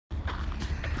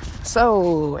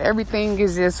So everything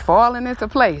is just falling into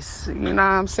place. You know what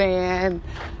I'm saying?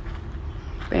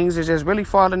 Things are just really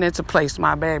falling into place,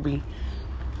 my baby.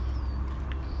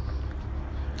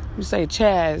 You say,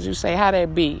 Chaz, you say, how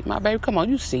that be? My baby, come on,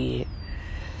 you see it.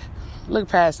 Look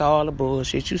past all the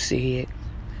bullshit, you see it.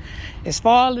 It's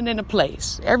falling into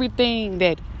place. Everything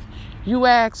that you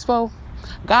ask for,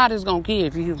 God is going to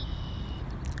give you.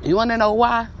 You want to know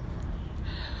why?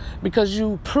 Because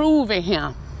you proving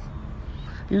him.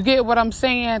 You get what I'm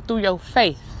saying? Through your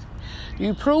faith.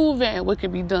 You proving what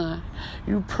can be done.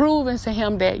 You proving to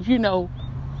him that, you know,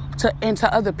 and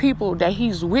to other people that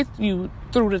he's with you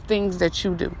through the things that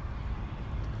you do.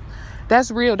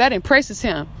 That's real. That impresses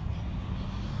him.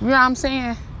 You know what I'm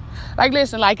saying? Like,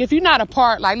 listen, like, if you're not a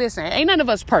part, like, listen, ain't none of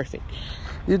us perfect.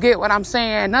 You get what I'm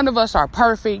saying? None of us are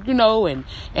perfect, you know, and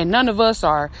none of us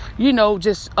are,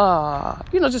 just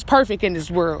perfect in this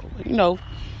world, you know.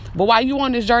 But while you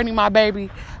on this journey, my baby,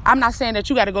 I'm not saying that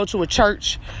you got to go to a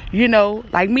church, you know.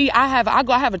 Like me, I have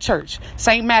a church,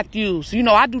 St. Matthew's. You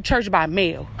know, I do church by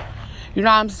mail. You know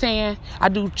what I'm saying? I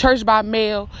do church by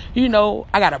mail. You know,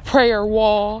 I got a prayer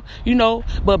wall, you know,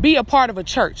 but be a part of a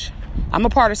church. I'm a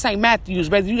part of St. Matthew's.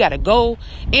 Whether you got to go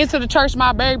into the church,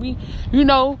 my baby, you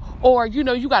know, or, you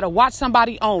know, you got to watch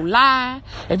somebody online.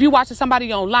 If you're watching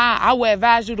somebody online, I would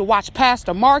advise you to watch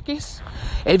Pastor Marcus.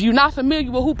 If you're not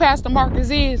familiar with who Pastor Marcus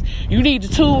is, you need to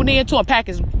tune in to him.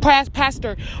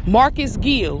 Pastor Marcus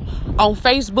Gill on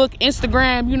Facebook,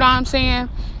 Instagram, you know what I'm saying?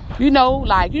 You know,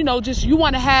 like, you know, just you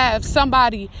want to have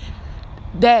somebody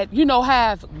that, you know,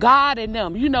 have God in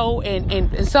them, you know,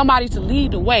 and somebody to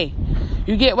lead the way.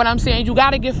 You get what I'm saying? You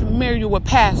got to get familiar with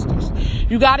pastors.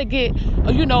 You got to get,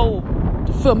 you know,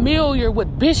 familiar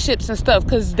with bishops and stuff,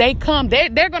 because they're going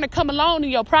to come along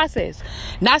in your process.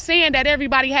 Not saying that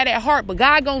everybody had that heart, but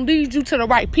God going to lead you to the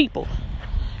right people.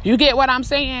 You get what I'm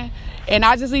saying? And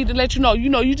I just need to let you know,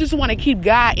 you just want to keep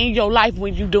God in your life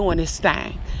when you're doing this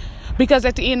thing. Because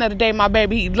at the end of the day, my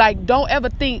baby, like, don't ever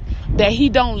think that he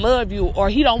don't love you or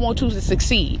he don't want you to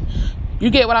succeed. You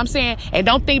get what I'm saying? And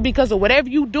don't think because of whatever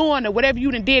you doing or whatever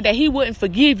you done did that he wouldn't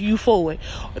forgive you for it.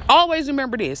 Always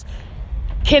remember this.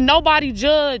 Can nobody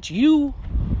judge you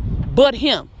but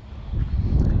him?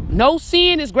 No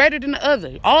sin is greater than the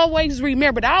other. Always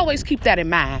remember that. I always keep that in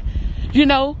mind. You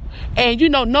know? And, you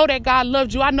know that God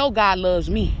loves you. I know God loves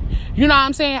me. You know what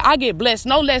I'm saying? I get blessed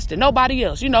no less than nobody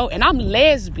else, you know, and I'm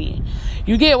lesbian.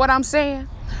 You get what I'm saying?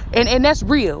 And that's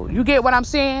real. You get what I'm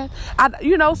saying?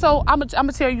 So I'm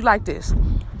gonna tell you like this.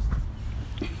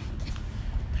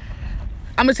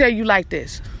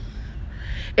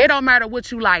 It don't matter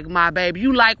what you like, my baby.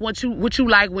 You like what you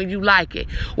like when you like it.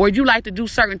 Or you like to do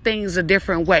certain things a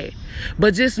different way.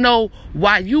 But just know,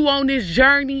 while you on this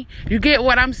journey, you get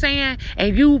what I'm saying?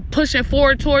 And you pushing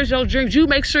forward towards your dreams, you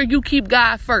make sure you keep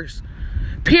God first.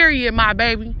 Period, my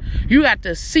baby. You have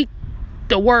to seek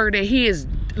the word that he is.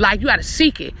 Like, you got to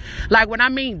seek it. Like, when I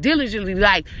mean diligently,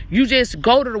 like, you just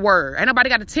go to the word. Ain't nobody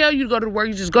got to tell you to go to the word.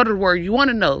 You just go to the word. You want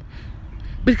to know.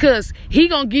 Because he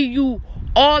going to give you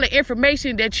all the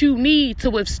information that you need to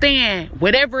withstand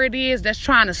whatever it is that's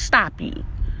trying to stop you.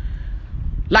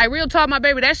 Like, real talk, my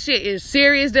baby, that shit is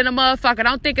serious than a motherfucker.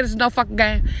 Don't think it's no fucking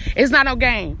game. It's not no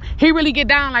game. He really get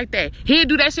down like that. He'll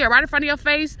do that shit right in front of your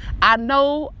face. I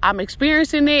know. I'm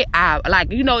experiencing it.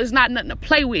 It's not nothing to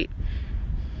play with.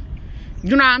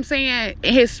 You know what I'm saying?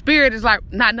 And his spirit is like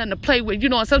not nothing to play with, you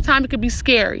know, and sometimes it can be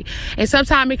scary and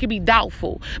sometimes it can be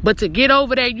doubtful. But to get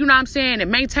over there, you know what I'm saying, and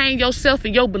maintain yourself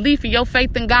and your belief and your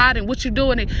faith in God and what you're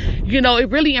doing, it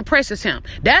really impresses him.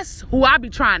 That's who I be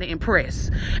trying to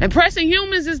impress. Impressing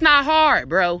humans is not hard,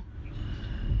 bro.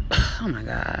 Oh my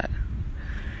God.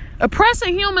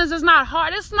 Impressing humans is not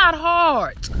hard. It's not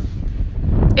hard.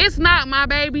 It's not, my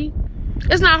baby.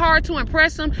 It's not hard to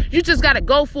impress them. You just got to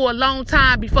go for a long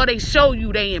time before they show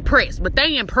you they impressed. But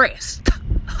they impressed.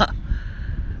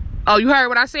 Oh, you heard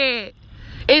what I said?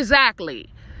 Exactly.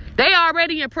 They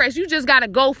already impressed. You just got to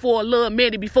go for a little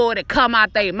minute before it come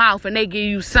out their mouth and they give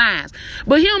you signs.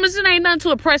 But humans, it ain't nothing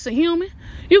to impress a human.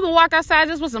 You can walk outside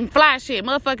just with some fly shit.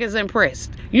 Motherfuckers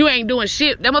impressed. You ain't doing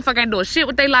shit. That motherfucker ain't doing shit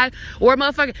with their life. Or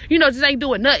motherfucker, just ain't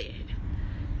doing nothing.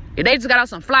 If they just got out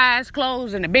some fly-ass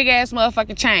clothes and a big-ass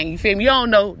motherfucking chain, you feel me? You don't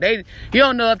know. You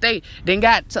don't know if they then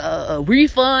got a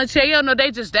refund check. You don't know.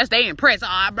 They impressed.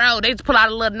 Oh, bro, they just pull out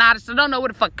a little knot. So don't know where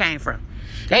the fuck came from.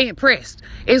 They impressed.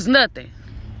 It's nothing.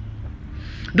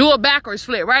 Do a backwards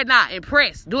flip right now.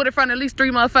 Impressed. Do it in front of at least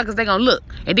 3 motherfuckers. They gonna look.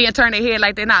 And then turn their head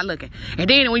like they're not looking. And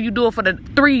then when you do it for the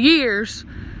 3 years,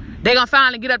 they gonna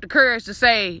finally get up the courage to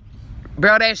say,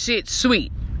 bro, that shit's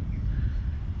sweet.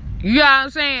 You know what I'm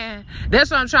saying?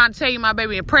 That's what I'm trying to tell you, my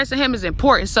baby. Impressing him is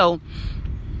important. So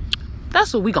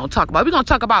That's what we're going to talk about. We're going to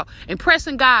talk about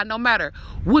impressing God no matter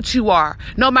what you are,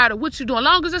 no matter what you're doing. As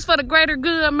long as it's for the greater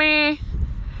good, man,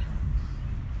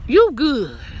 you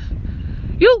good.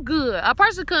 You good. A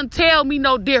person couldn't tell me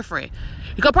no different.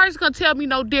 A person couldn't tell me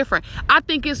no different. I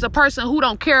think it's a person who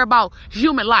don't care about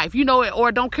human life,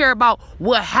 or don't care about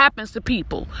what happens to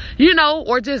people,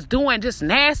 or just doing just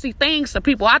nasty things to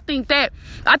people. I think that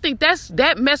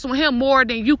messing with him more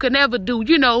than you can ever do,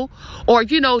 or,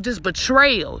 just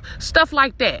betrayal, stuff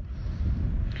like that.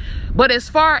 But as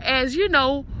far as,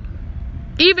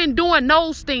 even doing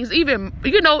those things, even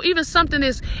something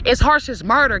as harsh as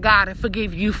murder, God will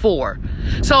forgive you for.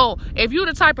 So if you're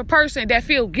the type of person that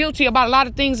feel guilty about a lot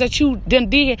of things that you done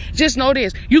did, just know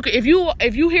this. If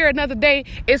you hear another day,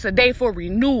 it's a day for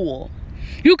renewal.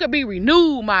 You could be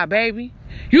renewed, my baby.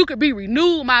 You could be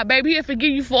renewed, my baby. He'll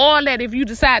forgive you for all that if you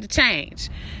decide to change.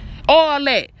 All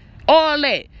that.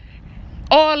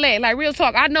 Like, real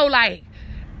talk. I know, like,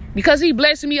 because he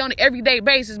blessing me on an everyday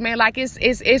basis, man. Like,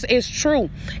 it's true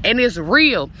and it's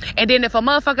real. And then if a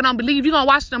motherfucker don't believe, you're gonna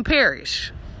watch them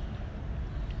perish.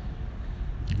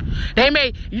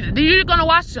 You're gonna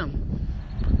watch them.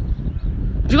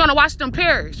 You're gonna watch them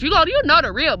perish. You know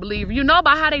the real believer. You know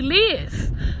about how they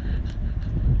live,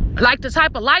 like the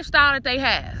type of lifestyle that they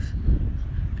have.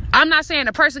 I'm not saying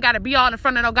the person got to be all in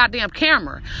front of no goddamn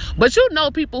camera, but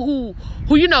people who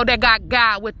that got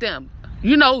God with them.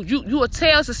 You will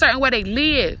tell it's a certain way they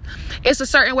live. It's a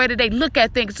certain way that they look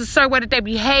at things. It's a certain way that they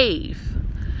behave.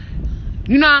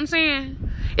 You know what I'm saying?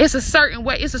 It's a certain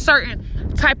way. It's a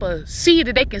certain type of seed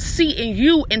that they can see in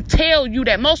you and tell you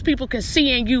that most people can see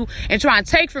in you and try and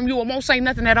take from you and won't say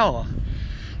nothing at all.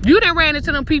 You done ran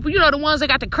into them people, the ones that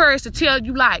got the courage to tell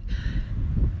you, like,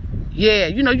 yeah,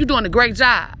 you're doing a great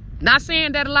job. Not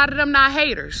saying that a lot of them not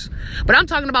haters, but I'm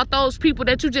talking about those people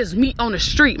that you just meet on the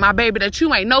street, my baby, that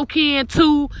you ain't no kin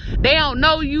to. They don't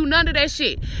know you, none of that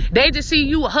shit. They just see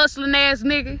you a hustling ass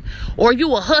nigga or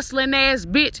you a hustling ass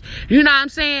bitch. You know what I'm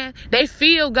saying? They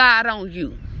feel God on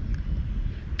you.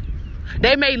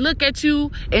 They may look at you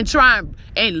and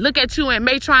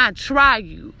may try and try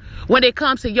you when it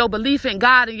comes to your belief in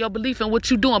God and your belief in what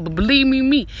you're doing. But believe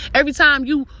me, every time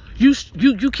you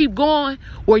keep going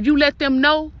or you let them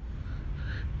know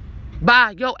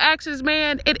by your actions,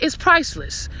 man, it is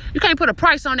priceless. You can't put a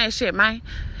price on that shit, man.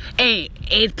 And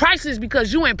it's priceless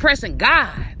because you impressing God.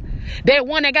 That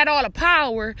one that got all the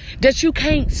power that you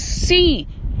can't see.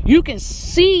 You can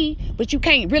see, but you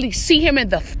can't really see him in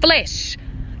the flesh.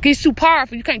 He's too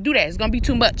powerful. You can't do that. It's going to be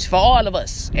too much for all of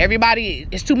us. Everybody,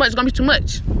 it's too much. It's going to be too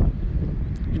much.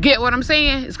 You get what I'm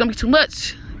saying? It's going to be too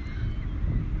much.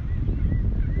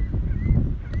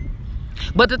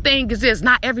 But the thing is this,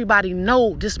 not everybody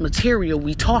know this material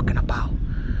we talking about.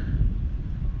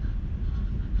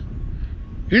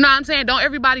 You know what I'm saying? Don't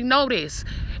everybody know this.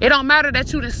 It don't matter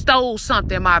that you done stole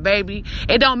something, my baby.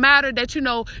 It don't matter that,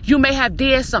 you may have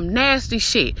did some nasty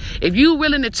shit. If you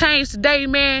willing to change today,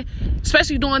 man,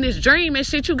 especially doing this dream and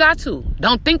shit, you got to.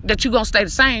 Don't think that you gonna stay the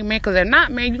same, man, because if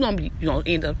not, man, you're gonna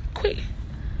end up quitting.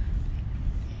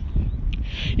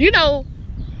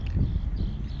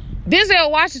 Denzel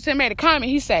Washington made a comment.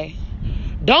 He say,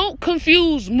 don't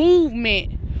confuse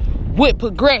movement with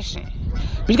progression,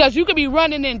 because you could be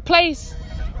running in place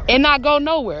and not go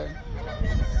nowhere.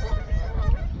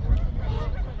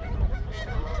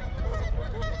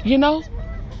 You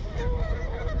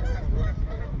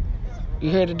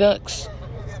hear the ducks?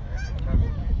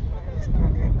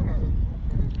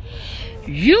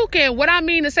 What I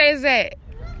mean to say is that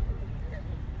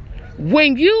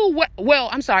when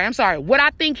I'm sorry. What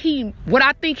I think he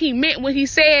meant when he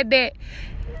said that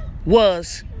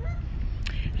was,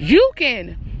 you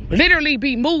can literally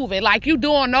be moving, like you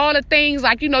doing all the things,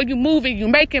 like, you moving, you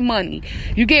making money.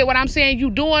 You get what I'm saying?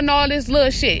 You doing all this little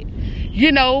shit,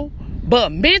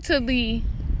 but mentally,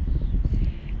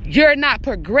 you're not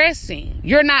progressing.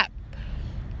 You're not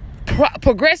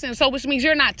progressing, so which means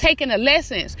you're not taking the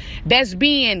lessons that's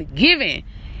being given.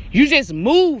 You just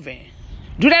moving.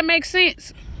 Do that make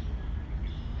sense?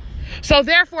 So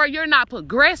therefore, you're not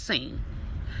progressing.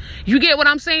 You get what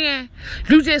I'm saying?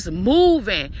 You just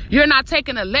moving. You're not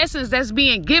taking the lessons that's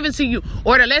being given to you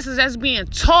or the lessons that's being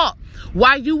taught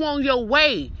while you on your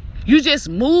way. You just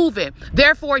moving.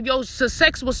 Therefore, your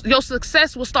success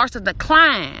will start to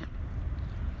decline.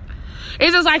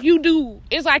 It's just like you do.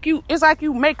 It's like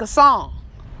you make a song.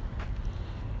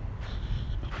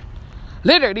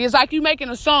 Literally, it's like you making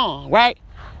a song, right?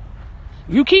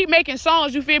 You keep making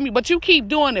songs, you feel me? But you keep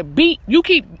doing the beat. You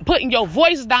keep putting your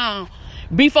voice down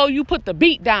before you put the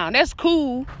beat down. That's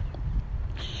cool.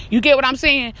 You get what I'm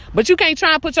saying? But you can't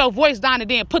try and put your voice down and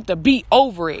then put the beat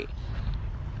over it.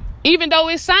 Even though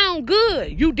it sound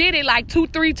good, you did it like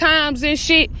 2-3 times and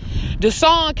shit. The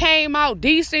song came out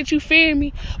decent, you feel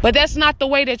me? But that's not the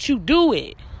way that you do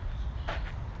it.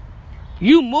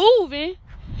 You moving,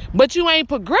 but you ain't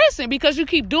progressing because you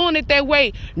keep doing it that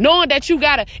way, knowing that you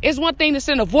gotta. It's one thing to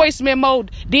send a voice memo,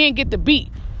 then get the beat,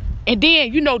 and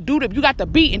then you got the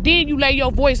beat, and then you lay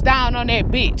your voice down on that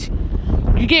bitch.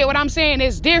 You get what I'm saying?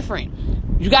 It's different.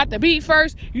 You got the beat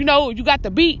first, you got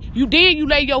the beat, you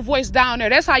lay your voice down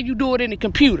there. That's how you do it in the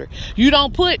computer. You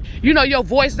don't put, your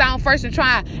voice down first and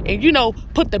try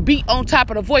and, put the beat on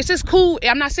top of the voice. It's cool.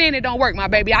 I'm not saying it don't work, my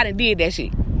baby. I done did that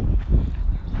shit.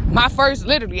 My first,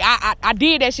 literally, I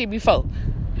did that shit before.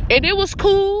 And it was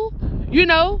cool, but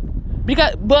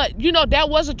that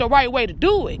wasn't the right way to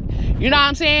do it. You know what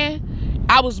I'm saying?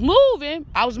 I was moving,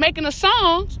 I was making the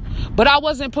songs, but I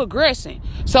wasn't progressing.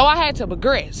 So I had to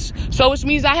progress. So which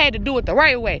means I had to do it the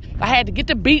right way. I had to get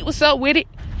the beat, what's up with it,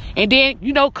 and then,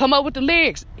 come up with the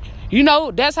lyrics.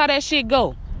 That's how that shit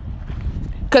go.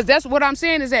 Because that's what I'm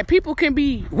saying is that people can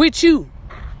be with you.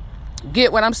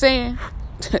 Get what I'm saying?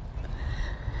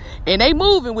 And they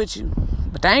moving with you,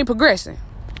 but they ain't progressing.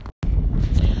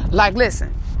 Like,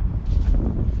 listen.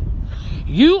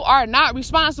 You are not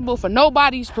responsible for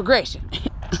nobody's progression.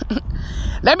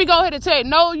 Let me go ahead and tell you,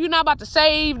 no, you're not about to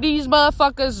save these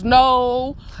motherfuckers.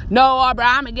 No, bro,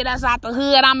 I'm gonna get us out the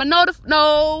hood. I'm gonna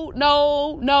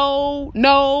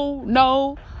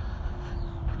no.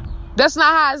 That's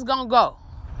not how it's gonna go.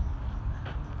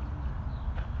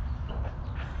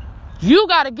 You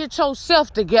gotta get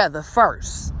yourself together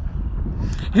first.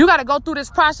 You gotta go through this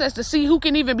process to see who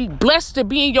can even be blessed to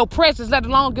be in your presence, let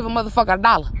alone give a motherfucker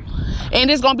 $1. And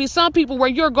there's going to be some people where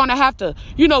you're going to have to,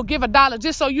 give $1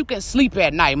 just so you can sleep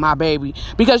at night, my baby.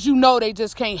 Because they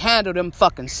just can't handle them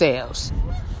fucking selves.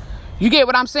 You get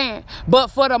what I'm saying? But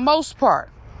for the most part,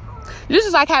 this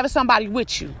is like having somebody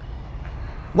with you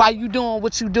while you doing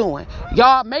what you doing.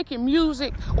 Y'all making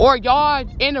music, or y'all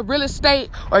in the real estate,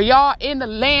 or y'all in the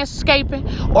landscaping,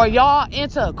 or y'all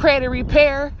into credit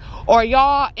repair, or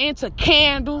y'all into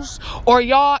candles, or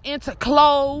y'all into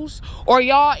clothes, or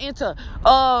y'all into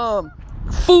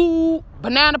food,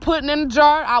 banana pudding in the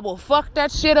jar. I will fuck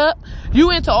that shit up.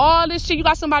 You into all this shit, you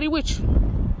got somebody with you.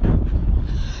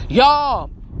 Y'all,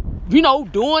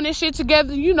 doing this shit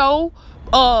together,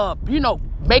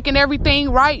 making everything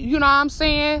right, you know what I'm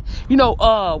saying?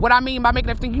 What I mean by making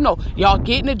everything, y'all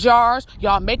getting the jars,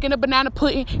 y'all making the banana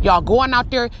pudding, y'all going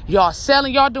out there, y'all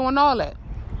selling, y'all doing all that.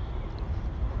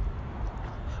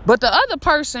 But the other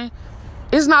person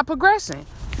is not progressing.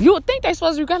 You would think they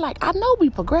supposed to be like, I know we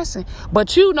progressing,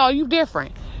 but you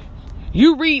different.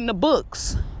 You reading the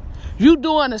books. You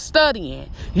doing the studying.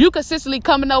 You consistently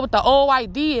coming up with the old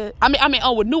idea.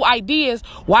 With new ideas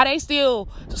while they still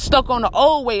stuck on the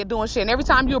old way of doing shit. And every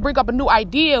time you bring up a new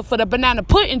idea for the banana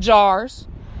pudding jars,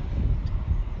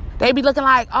 they be looking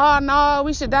like, oh no,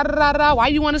 we should da-da-da-da. Why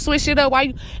you want to switch it up?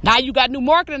 Now you got new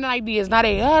marketing ideas. Now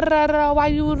they da-da-da-da. Why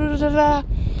you da-da-da-da?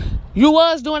 You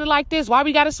was doing it like this. Why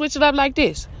we got to switch it up like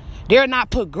this? They're not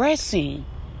progressing.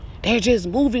 They're just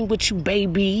moving with you,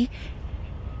 baby.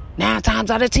 9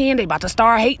 times out of 10, they about to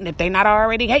start hating if they not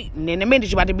already hating. In a minute,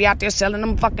 you about to be out there selling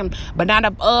them fucking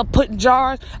banana pudding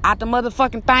jars out the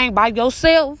motherfucking thing by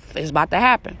yourself. It's about to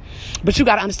happen. But you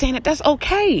got to understand that that's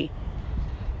okay.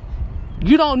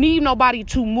 You don't need nobody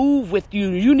to move with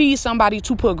you. You need somebody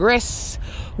to progress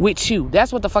with you.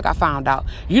 That's what the fuck I found out.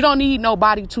 You don't need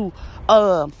nobody to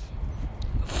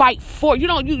fight for. You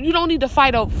don't need to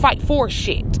fight for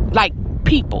shit like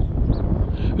people.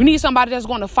 You need somebody that's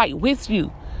going to fight with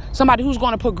you. Somebody who's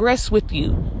going to progress with you.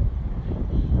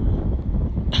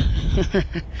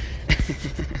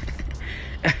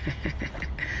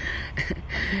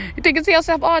 You think to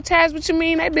yourself, oh, Chaz, what you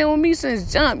mean? They've been with me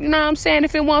since jump. You know what I'm saying?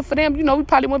 If it weren't for them, we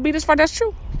probably wouldn't be this far. That's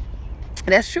true.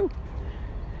 That's true.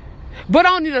 But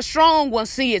only the strong ones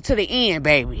see it to the end,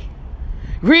 baby.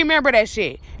 Remember that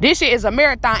shit. This shit is a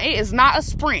marathon. It is not a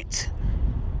sprint.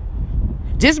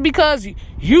 Just because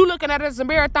you looking at it as a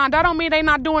marathon, that don't mean they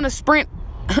not doing a sprint.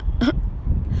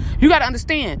 You got to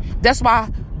understand. That's why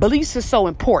beliefs is so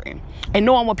important. And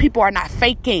knowing when people are not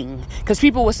faking. Because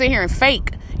people will sit here and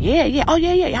fake. Yeah. Oh,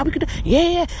 yeah. We could do.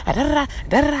 Yeah. Yeah.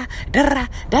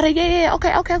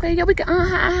 Okay. Yeah, we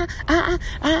can.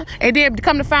 And then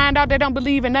come to find out they don't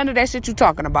believe in none of that shit you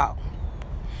talking about.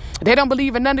 They don't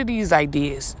believe in none of these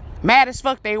ideas. Mad as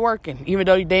fuck they working. Even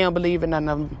though they don't believe in none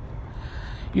of them.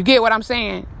 You get what I'm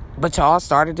saying? But y'all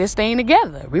started this thing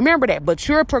together. Remember that. But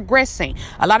you're progressing.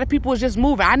 A lot of people is just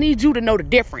moving. I need you to know the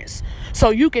difference. So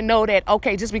you can know that,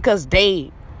 okay, just because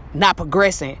they not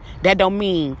progressing, that don't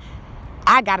mean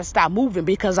I got to stop moving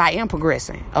because I am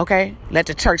progressing. Okay? Let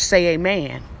the church say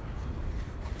amen.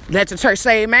 Let the church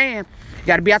say amen. You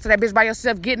got to be out to that bitch by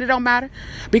yourself. Getting it don't matter.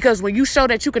 Because when you show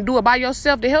that you can do it by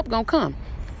yourself, the help gonna come.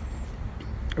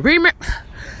 Remember,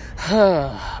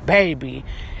 baby,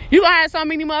 you gonna have so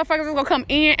many motherfuckers that's gonna come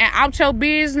in and out your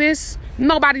business.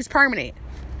 Nobody's permanent.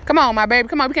 Come on, my baby.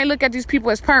 Come on. We can't look at these people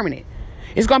as permanent.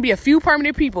 It's gonna be a few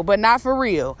permanent people, but not for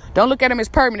real. Don't look at them as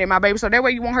permanent, my baby. So that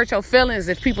way you won't hurt your feelings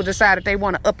if people decide that they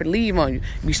want to up and leave on you.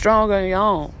 Be strong on your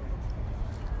own.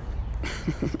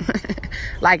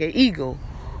 Like an eagle.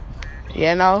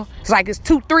 You know? It's like it's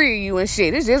 2, 3 of you and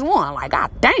shit. It's just one. Like,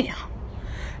 god damn. Yeah,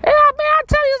 man, I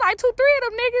tell you, it's like 2, 3 of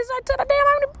them niggas. I tell the damn,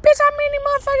 how many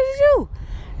motherfuckers is you?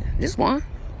 Just one.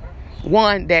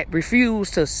 One that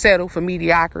refused to settle for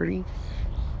mediocrity.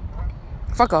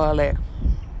 Fuck all that.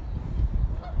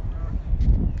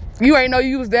 You ain't know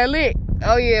you was that lit.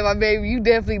 Oh, yeah, my baby. You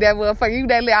definitely that motherfucker. You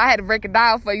that lit. I had to break it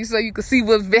down for you so you could see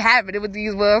what's been happening with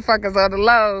these motherfuckers on the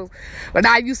lows. But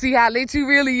now you see how lit you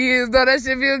really is. Though that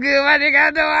shit feel good. My nigga,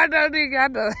 I know,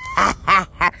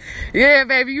 nigga. Yeah,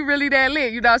 baby. You really that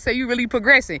lit. You know what I'm saying? You really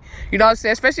progressing. You know what I'm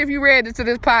saying? Especially if you read into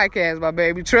this podcast, my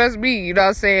baby. Trust me. You know what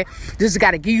I'm saying? Just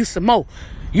got to give you some more.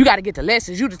 You got to get the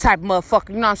lessons. You the type of motherfucker,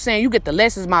 you know what I'm saying? You get the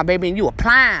lessons, my baby, and you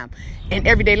apply them in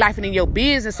everyday life and in your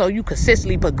business so you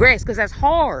consistently progress, because that's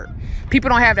hard. People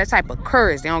don't have that type of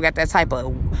courage. They don't got that type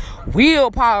of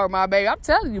willpower, my baby. I'm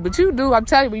telling you, but you do. I'm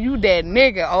telling you, you that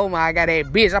nigga. Oh, my God, that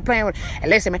bitch. I'm playing with. And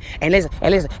listen, man. And listen.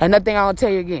 Another thing I'm going to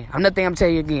tell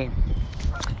you again.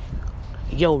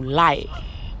 Your light.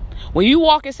 When you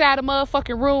walk inside a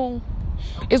motherfucking room,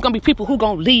 it's going to be people who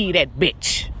going to lead that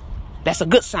bitch. That's a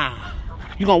good sign.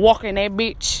 You going to walk in that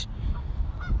bitch,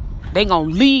 they going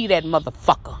to lead that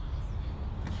motherfucker.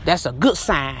 That's a good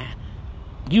sign.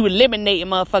 You eliminating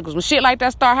motherfuckers. When shit like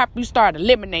that start happening, you start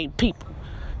eliminating people.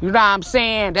 You know what I'm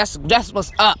saying? That's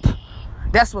what's up.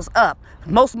 That's what's up.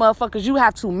 Most motherfuckers you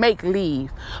have to make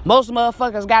leave. Most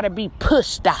motherfuckers got to be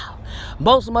pushed out.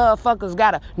 Most motherfuckers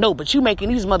got to... No, but you making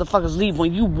these motherfuckers leave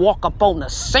when you walk up on the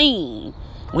scene.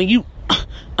 When you...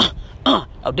 Oh,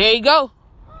 there you go.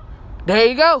 There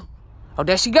you go. Oh,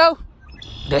 there she go.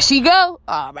 There she go.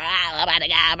 Oh, bro, I'm about to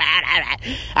go.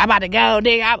 I'm about to go,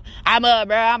 nigga. I'm up,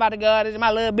 bro. I'm about to go. This is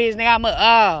my little bitch, nigga. I'm up.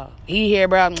 Oh, he here,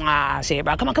 bro. Shit,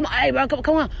 bro. Come on. Hey, bro,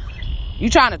 come on. You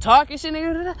trying to talk and shit,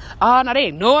 nigga? Oh, no, they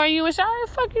ignoring you and shit. Right,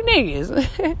 fuck you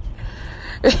niggas.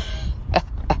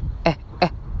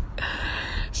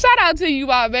 Shout out to you,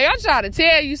 my baby. I'm trying to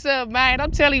tell you something, man.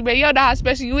 I'm telling you, man. You know how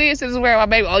special you is since wearing my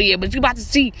baby. Oh, yeah, but you about to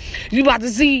see,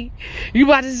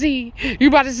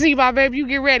 my baby. You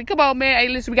get ready. Come on, man. Hey,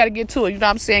 listen, we got to get to it. You know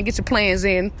what I'm saying? Get your plans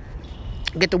in.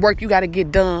 Get the work you got to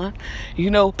get done. You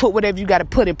know, put whatever you got to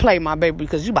put in play, my baby,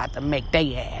 because you about to make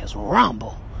they ass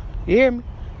rumble. You hear me?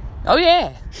 Oh,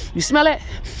 yeah. You smell it?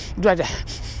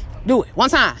 Do it. One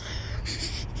time.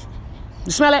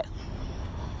 You smell it?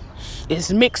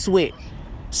 It's mixed with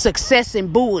success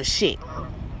and bullshit.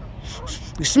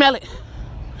 You smell it?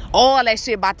 All that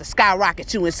shit about to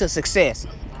skyrocket you into success.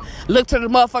 Look to the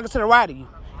motherfucker to the right of you.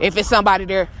 If it's somebody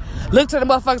there, look to the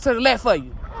motherfucker to the left of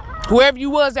you. Whoever you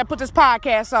was that put this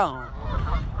podcast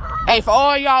on. Hey, for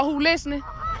all y'all who listening,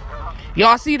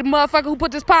 y'all see the motherfucker who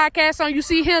put this podcast on, you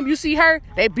see him, you see her,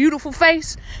 that beautiful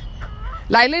face.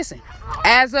 Like, listen,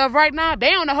 as of right now,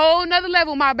 they on a whole nother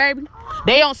level, my baby.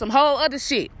 They on some whole other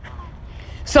shit.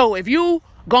 So if you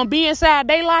gonna be inside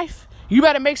their life, you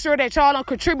better make sure that y'all don't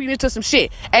contribute to some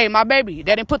shit. Hey, my baby,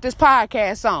 that didn't put this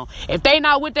podcast on. If they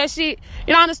not with that shit,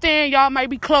 you don't understand, y'all might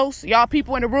be close. Y'all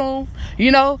people in the room,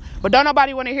 you know. But don't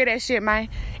nobody want to hear that shit, man.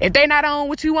 If they not on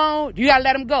what you on, you gotta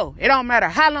let them go. It don't matter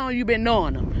how long you been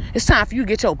knowing them. It's time for you to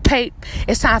get your pay.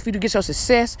 It's time for you to get your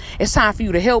success. It's time for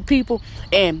you to help people.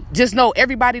 And just know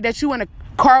everybody that you in a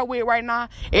car with right now,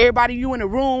 everybody you in the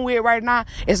room with right now,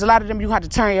 it's a lot of them you have to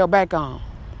turn your back on.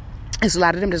 It's a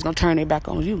lot of them that's going to turn their back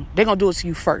on you. They're going to do it to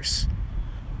you first.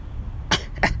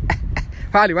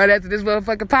 Probably right after this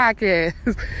motherfucking podcast.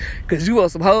 Because you on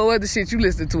some whole other shit. You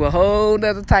listen to a whole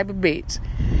other type of bitch.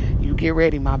 You get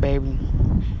ready, my baby.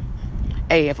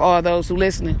 Hey, if all those who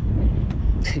listening,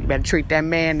 you better treat that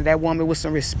man and that woman with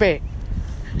some respect.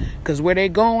 Because where they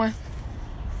going,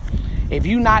 if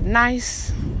you not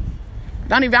nice,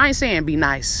 I ain't saying be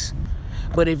nice.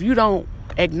 But if you don't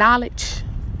acknowledge,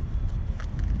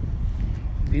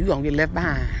 you gonna get left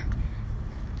behind.